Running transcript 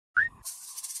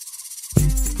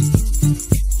What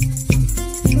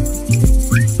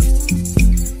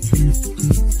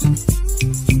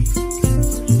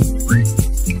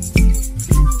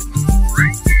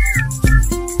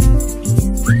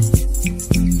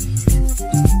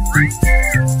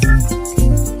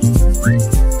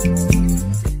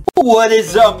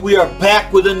is up? We are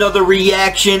back with another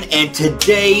reaction, and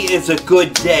today is a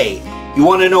good day. You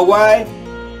want to know why?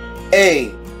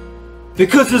 A,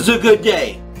 because it's a good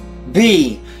day.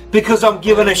 B, because I'm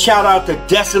giving a shout out to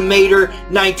Decimator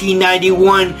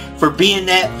 1991 for being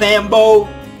that fanboy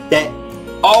that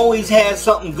always has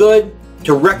something good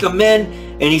to recommend.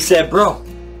 And he said, bro,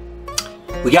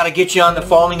 we got to get you on the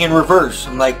Falling in Reverse.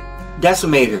 I'm like,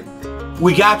 Decimator,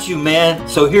 we got you, man.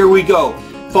 So here we go.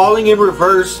 Falling in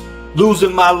Reverse,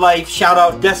 Losing My Life. Shout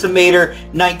out Decimator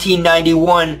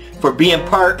 1991 for being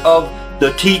part of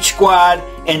the Teach Squad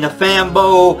and the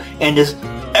fanboy and this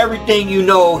everything you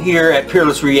know here at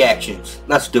Peerless Reactions.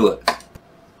 Let's do it.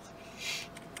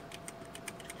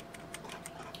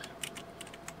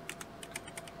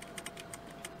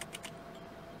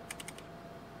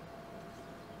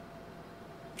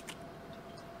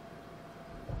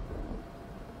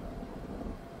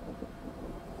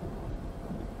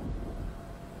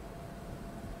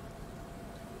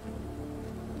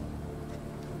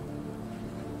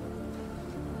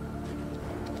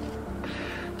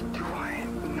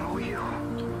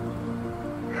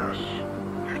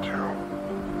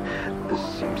 This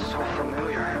seems so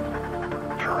familiar.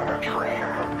 You're in a dream.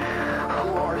 Who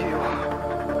are you?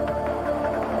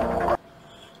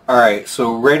 Alright,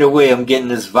 so right away I'm getting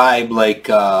this vibe like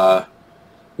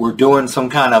we're doing some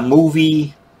kind of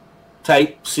movie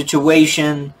type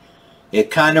situation. It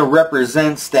kind of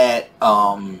represents that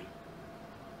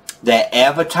that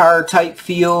Avatar type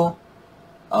feel.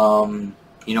 You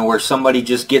know, where somebody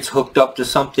just gets hooked up to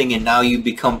something and now you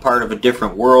become part of a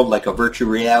different world, like a virtual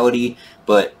reality,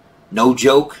 but no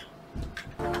joke.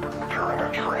 You're in a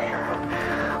dream.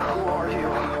 Who are you?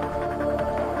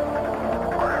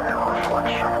 I am your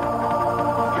reflection.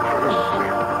 You've been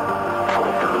asleep for a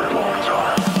very long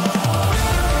time.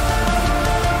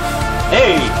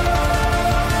 Hey!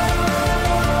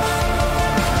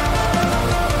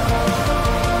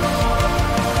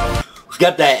 It's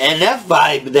got that NF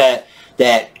vibe,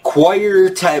 that choir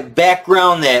type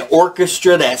background, that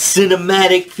orchestra, that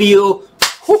cinematic feel.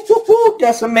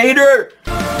 Decimator!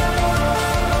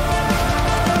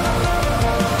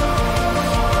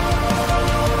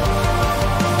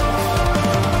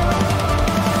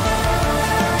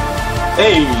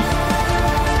 Hey!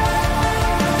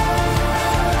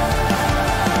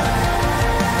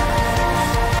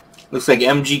 Looks like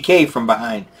MGK from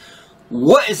behind.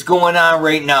 What is going on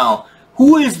right now?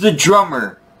 Who is the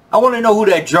drummer? I want to know who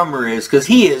that drummer is, because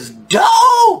he is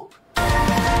dope!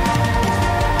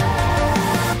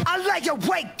 I lay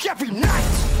awake every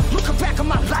night, looking back on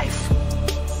my life.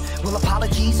 Well,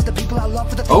 apologies to the people I love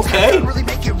for the things I didn't really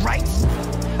make it right.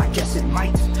 I guess it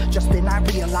might, just then I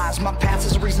realized my past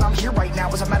is the reason I'm here right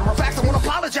now. As a matter of fact, I won't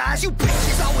apologize. You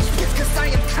bitches always pissed because I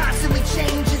am constantly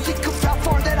changing. Think of how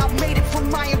far that I've made it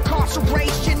from my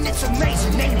incarceration. It's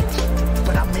amazing, ain't it?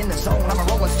 But I'm in the zone, I'm a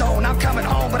rolling stone. I'm coming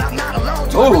home, but I'm not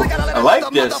alone. So ooh, I, really I like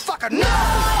this. No!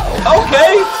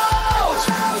 Okay.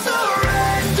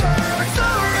 Surrender,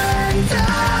 surrender,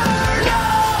 no!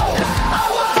 I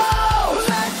won't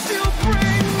let you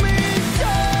bring me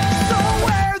down. So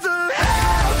where the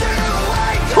hell do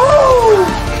I go? Woo!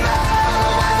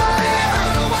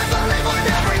 I believe when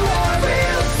everyone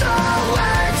feels so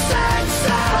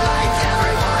essential, like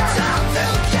everyone's out to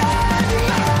get me.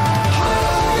 Who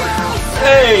will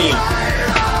Hey!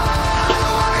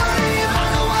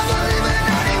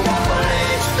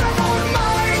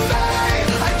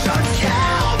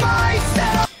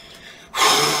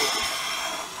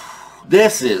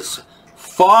 This is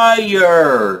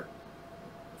fire!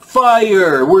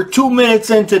 Fire! We're 2 minutes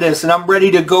into this and I'm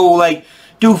ready to go like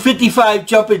do 55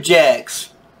 jumping jacks.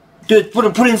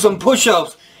 Put in some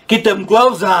push-ups. Get them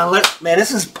gloves on. Man,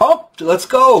 this is pumped. Let's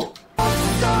go.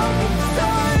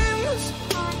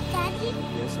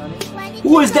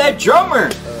 Who is that drummer?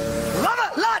 I'm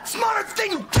a lot smarter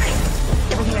than you think.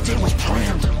 Everything I did was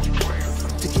planned to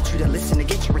get you to listen, to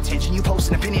get your attention. You post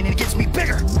an opinion and it gets me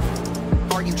bigger.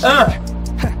 Are you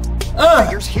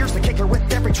Here's the kicker. With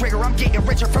every trigger, I'm getting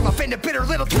richer from offended, bitter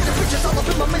little Twitter bitches all up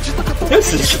in my mentions looking for.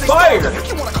 This is fire.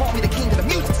 You wanna call me the king of the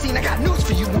music scene? I got news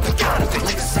for you. God, if it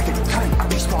takes a second, I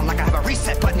respawn like I have a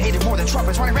reset button. Hated more than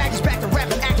trumpets, running rags back to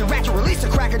rapping, acting ratchet. Release the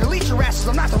cracker, delete your asses.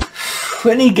 I'm not the.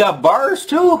 And he got bars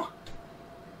too.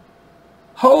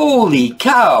 Holy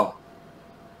cow.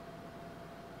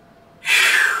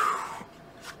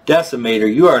 Decimator,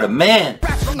 you are the man.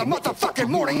 from the motherfucking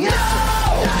morning.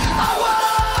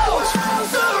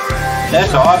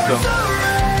 That's awesome.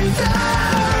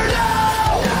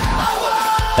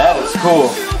 That is cool.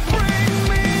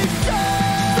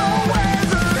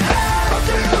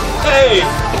 Hey!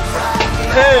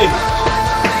 Hey!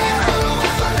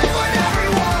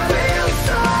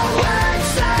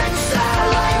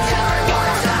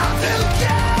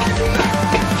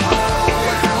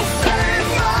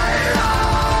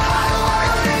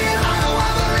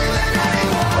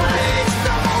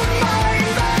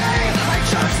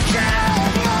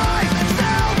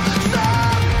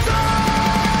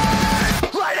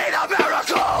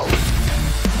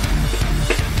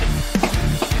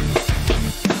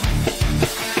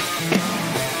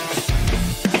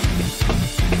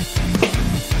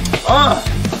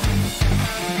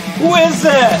 Who is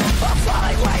that?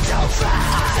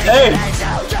 Hey!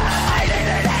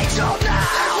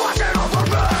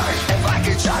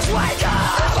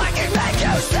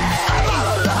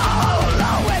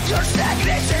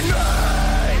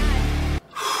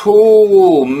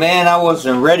 Oh man, I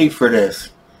wasn't ready for this.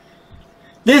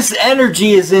 This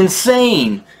energy is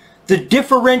insane. The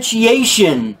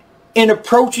differentiation in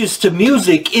approaches to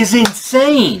music is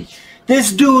insane.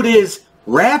 This dude is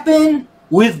rapping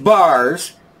with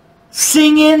bars,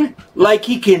 singing like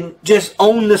he can just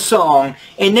own the song,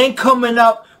 and then coming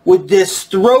up with this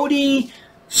throaty,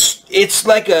 it's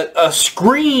like a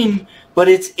scream, but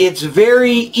it's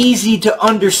very easy to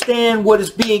understand what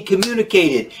is being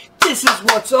communicated. This is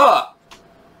what's up.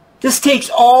 This takes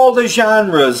all the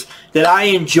genres that I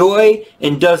enjoy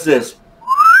and does this.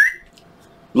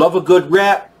 Love a good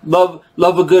rap, love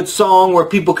a good song where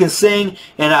people can sing,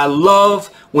 and I love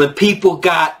when people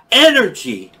got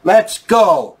energy. Let's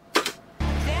go.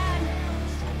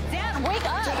 Dad, wake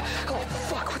up! Dad, oh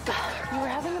fuck, what the? You were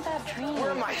having a bad dream.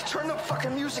 Where am I? Turn the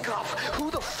fucking music off.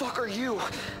 Who the fuck are you?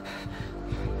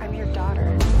 I'm your daughter.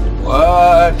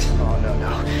 What? Oh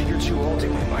no, you're too old to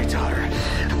be my daughter.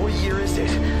 What year is it?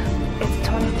 It's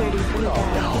 2033, Oh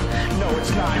Dad. no,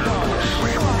 it's not. No.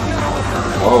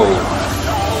 Whoa.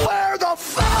 Where the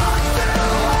fuck do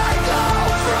I go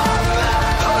from now?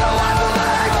 Who do I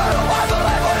believe? Who do I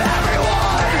believe when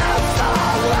everyone else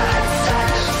already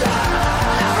said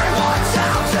that everyone's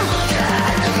out to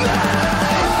get me?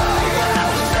 Who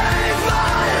will save my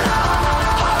life?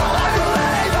 How do I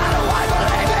believe? How do I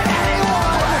believe in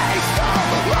anyone? Please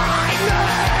don't mind me.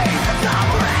 I'm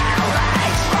really trying.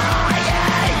 I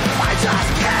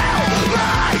just kill myself.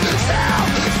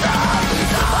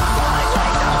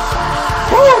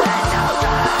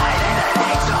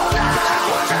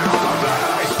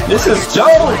 This is dope.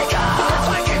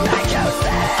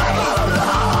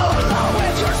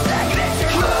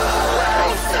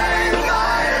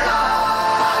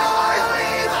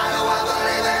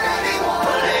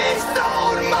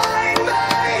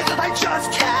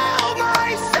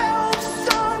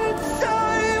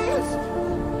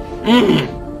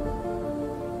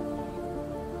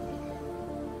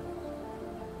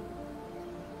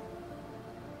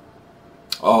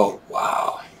 Oh,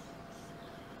 wow.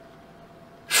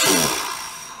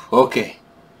 Okay.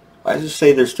 Why does it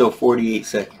say there's still 48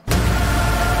 seconds?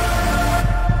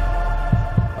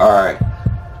 Alright.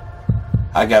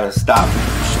 I gotta stop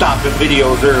the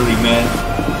videos early, man.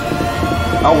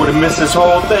 I would have missed this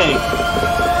whole thing.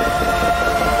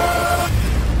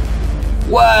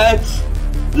 What?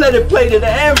 Let it play to the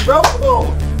end, bro. Come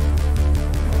on.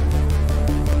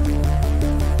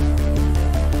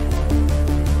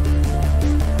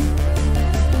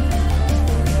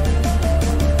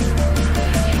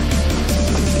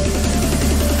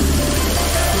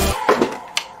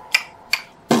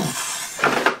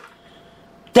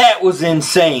 That was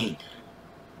insane.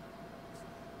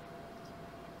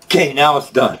 Okay, now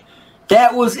it's done.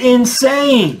 That was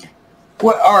insane.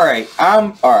 Well, alright,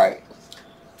 alright.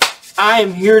 I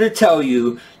am here to tell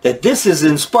you that this has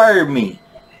inspired me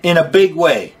in a big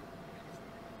way.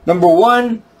 Number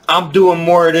one, I'm doing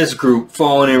more of this group,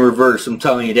 Falling in Reverse. I'm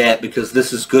telling you that because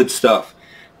this is good stuff.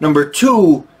 Number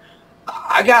two,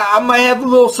 I might have a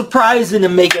little surprise in the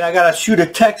making. I gotta shoot a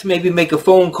text, maybe make a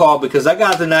phone call because I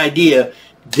got an idea.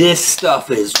 This stuff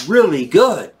is really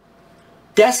good.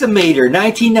 Decimator,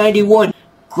 1991.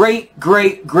 Great,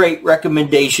 great, great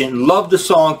recommendation. Love the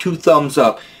song. 2 thumbs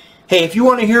up. Hey, if you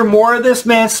want to hear more of this,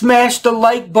 man, smash the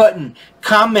like button.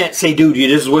 Comment. Say, dude,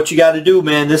 this is what you got to do,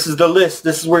 man. This is the list.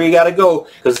 This is where you got to go.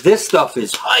 Because this stuff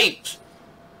is hyped.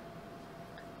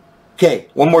 Okay,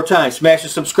 one more time. Smash the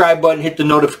subscribe button. Hit the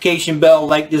notification bell.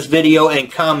 Like this video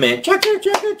and comment. Check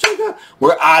it.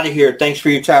 We're out of here. Thanks for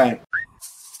your time.